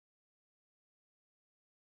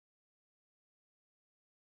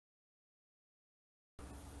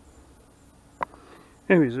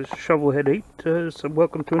Anyways, this is Shovelhead 8, so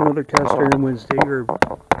welcome to another Cast Iron Wednesday, or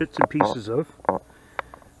bits and pieces of.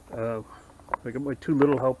 I got my two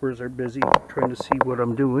little helpers are busy trying to see what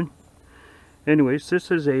I'm doing. Anyways,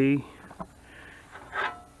 this is a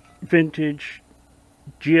vintage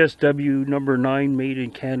GSW number 9 made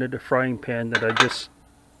in Canada frying pan that I just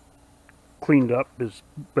cleaned up as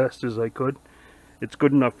best as I could. It's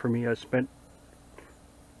good enough for me. I spent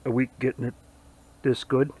a week getting it this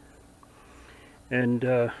good. And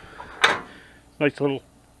nice little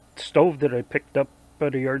stove that I picked up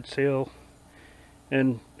at a yard sale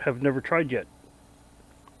and have never tried yet.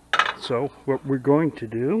 So what we're going to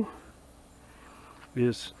do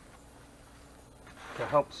is, to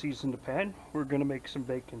help season the pan, we're going to make some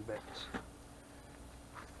bacon bits.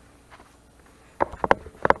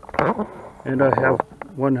 And I have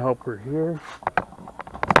one helper here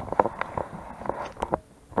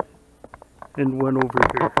and one over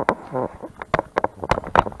here.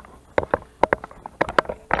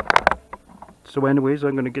 So anyways,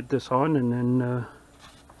 I'm going to get this on and then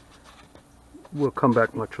we'll come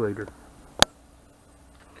back much later.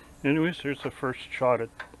 Anyways, there's the first shot at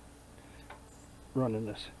running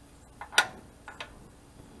this.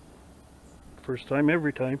 First time,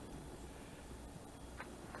 every time.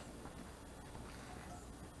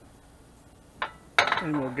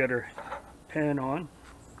 And we'll get our pan on.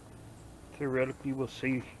 Theoretically, we'll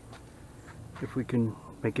see if we can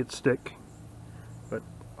make it stick. But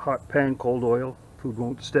hot pan, cold oil, food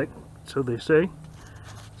won't stick, so they say.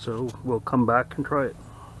 So we'll come back and try it.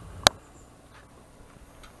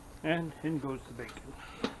 And in goes the bacon.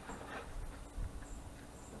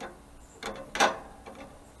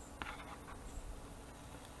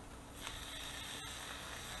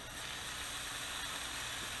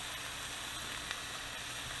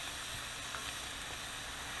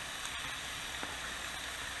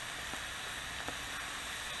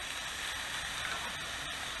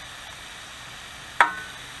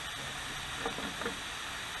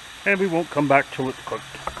 And we won't come back till it's cooked.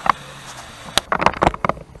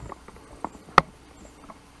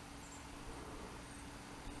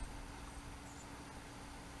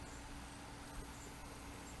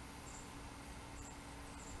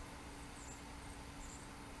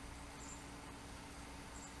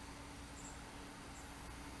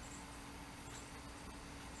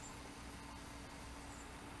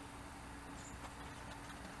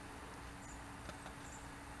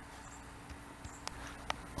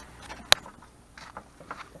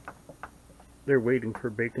 They're waiting for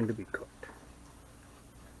bacon to be cooked.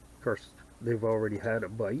 Of course, they've already had a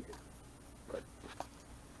bite, but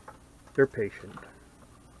they're patient.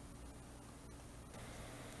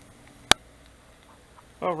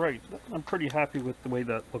 Alright, I'm pretty happy with the way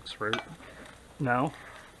that looks right now.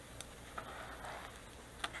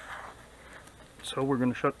 So we're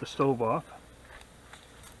going to shut the stove off.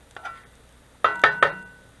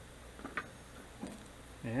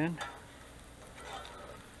 And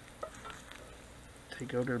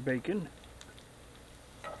take out our bacon.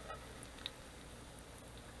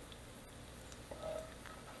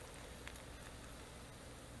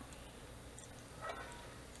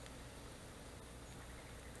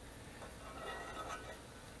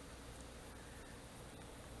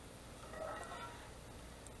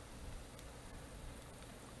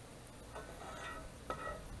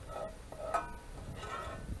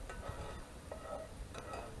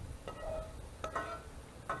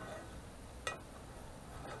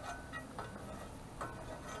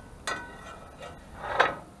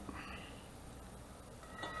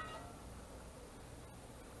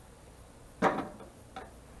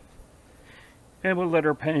 And we'll let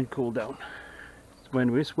our pan cool down. So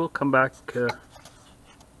anyways, we'll come back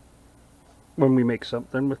when we make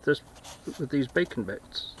something with these bacon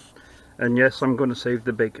bits. And yes, I'm going to save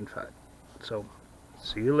the bacon fat. So,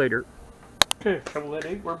 see you later. Okay, Shovelhead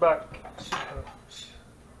 8, we're back.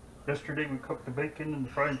 Yesterday we cooked the bacon in the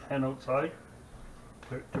frying pan outside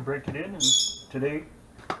to break it in, and today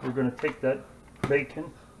we're going to take that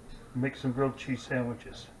bacon and make some grilled cheese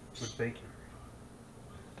sandwiches with bacon,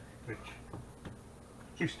 which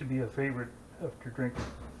used to be a favorite after drinking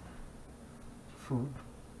food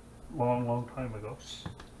long time ago.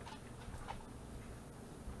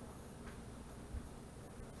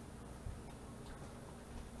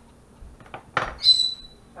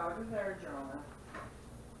 Out of there, Jonah.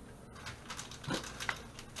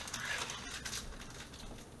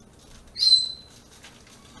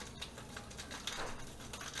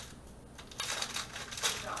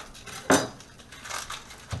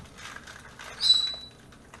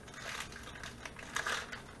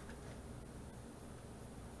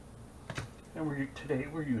 And today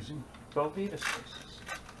we're using Velveeta slices.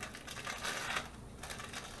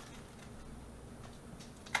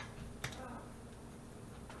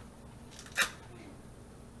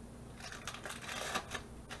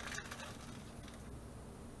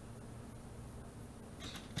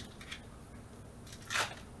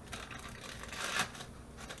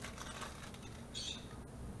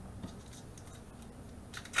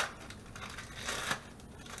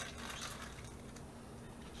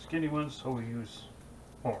 skinny ones, so we use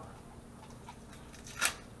more.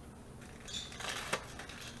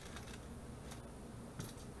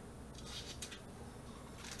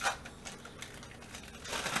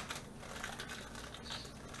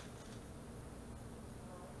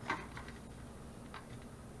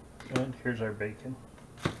 And here's our bacon.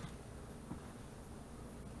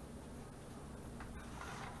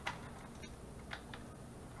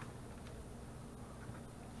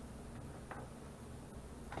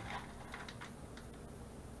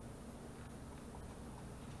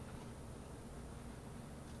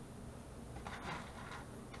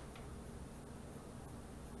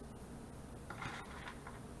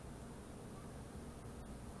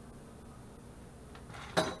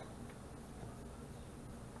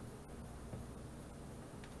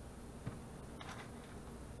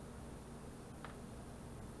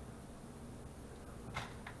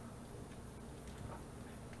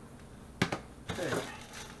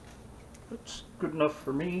 That's good enough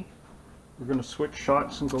for me. We're going to switch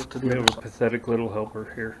shots and go to the other side. Pathetic little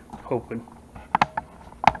helper here, hoping.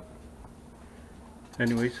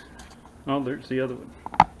 Anyways, oh, there's the other one.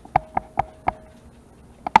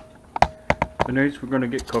 Anyways, we're going to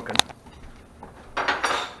get cooking.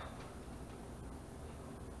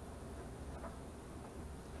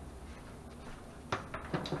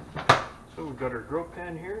 So we've got our grill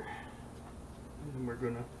pan here, and we're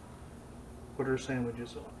going to put our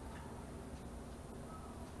sandwiches on.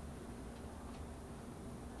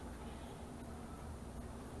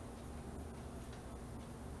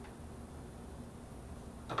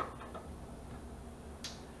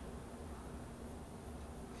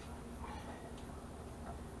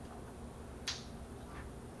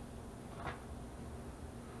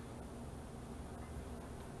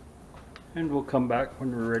 And we'll come back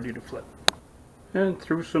when we're ready to flip. And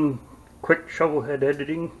through some quick shovel head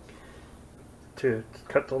editing to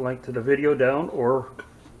cut the length of the video down, or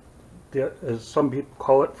as some people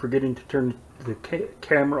call it, forgetting to turn the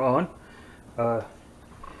camera on.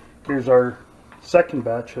 Here's our second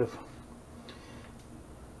batch of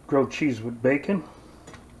grilled cheese with bacon,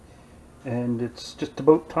 and it's just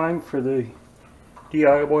about time for the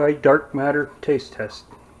DIY dark matter taste test.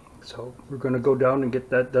 So we're going to go down and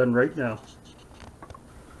get that done right now.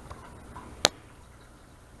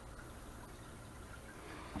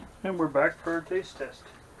 And we're back for our taste test.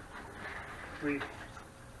 We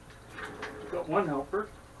got one helper,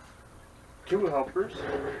 two helpers.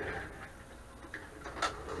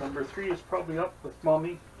 Number 3 is probably up with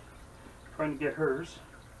Mommy trying to get hers.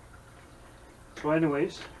 So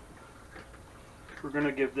anyways, we're going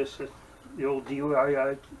to give this the old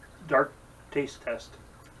DIY dark taste test.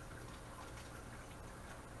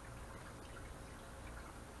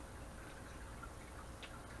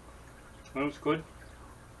 That was good.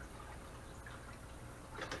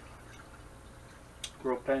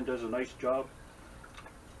 Grill pan does a nice job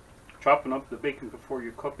chopping up the bacon before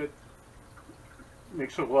you cook it.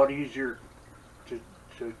 Makes it a lot easier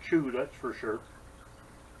to chew, that's for sure.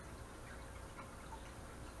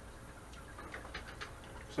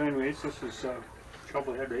 So anyways, this is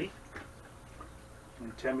Shovelhead 8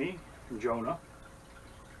 and Timmy and Jonah.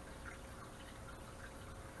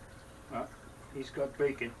 He's got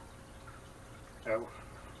bacon.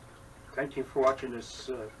 Thank you for watching this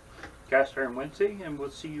Cast Iron Wednesday, and we'll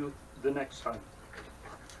see you the next time.